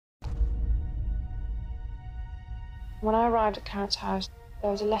When I arrived at Karen's house, there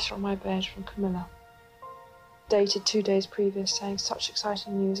was a letter on my bed from Camilla, dated 2 days previous, saying such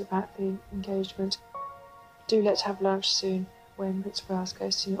exciting news about the engagement. Do let's have lunch soon when Prince Wales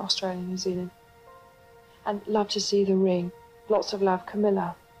goes to Australia and New Zealand. And love to see the ring. Lots of love,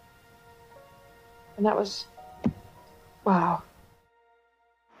 Camilla. And that was, wow.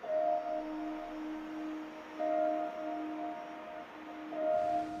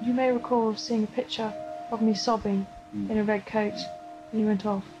 You may recall seeing a picture of me sobbing in a red coat when he went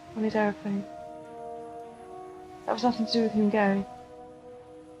off on his aeroplane. That was nothing to do with him going.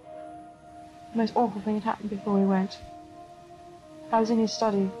 The most awful thing had happened before he went. I was in his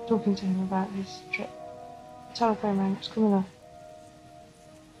study talking to him about his trip. The telephone rang. It was Camilla.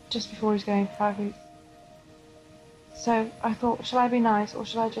 Just before he was going for 5 weeks. So I thought, shall I be nice or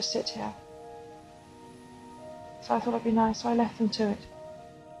shall I just sit here? So I thought I'd be nice, so I left them to it.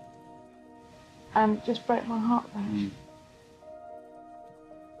 And it just broke my heart there.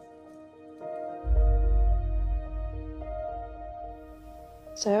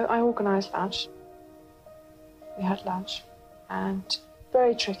 So I organised lunch. We had lunch, and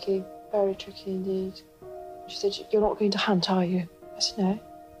very tricky indeed. She said, "You're not going to hunt, are you?" I said, "No."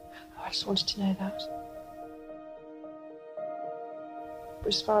 "Oh, I just wanted to know that." But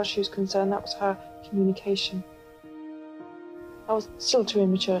as far as she was concerned, that was her communication. I was still too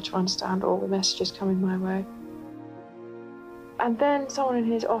immature to understand all the messages coming my way. And then someone in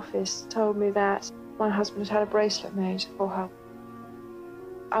his office told me that my husband had had a bracelet made for her.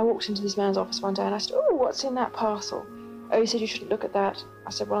 I walked into this man's office one day and I said, "Oh, what's in that parcel?" "Oh, he said you shouldn't look at that."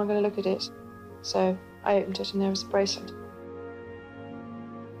 I said, "Well, I'm going to look at it." So I opened it and there was a bracelet.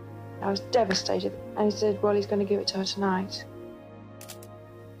 I was devastated. And he said, "Well, he's going to give it to her tonight."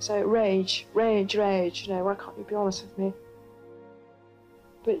 So rage, you know, why can't you be honest with me?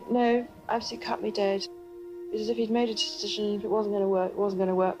 But no, absolutely cut me dead. It was as if he'd made a decision, if it wasn't going to work, it wasn't going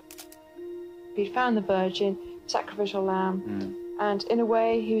to work. He'd found the virgin, sacrificial lamb, and in a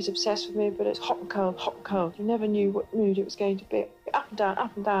way he was obsessed with me, but it's hot and cold, hot and cold. You never knew what mood it was going to be. Up and down,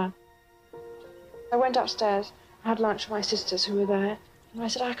 up and down. I went upstairs, I had lunch with my sisters who were there, and I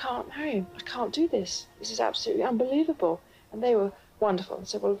said, "I can't marry him, I can't do this. This is absolutely unbelievable." And they were wonderful and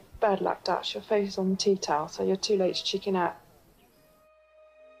said, "Well, bad luck, Dutch, your face is on the tea towel, so you're too late to chicken out."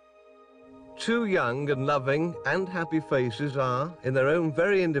 Two young and loving and happy faces are, in their own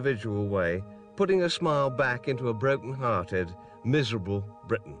very individual way, putting a smile back into a broken-hearted, miserable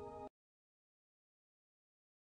Britain.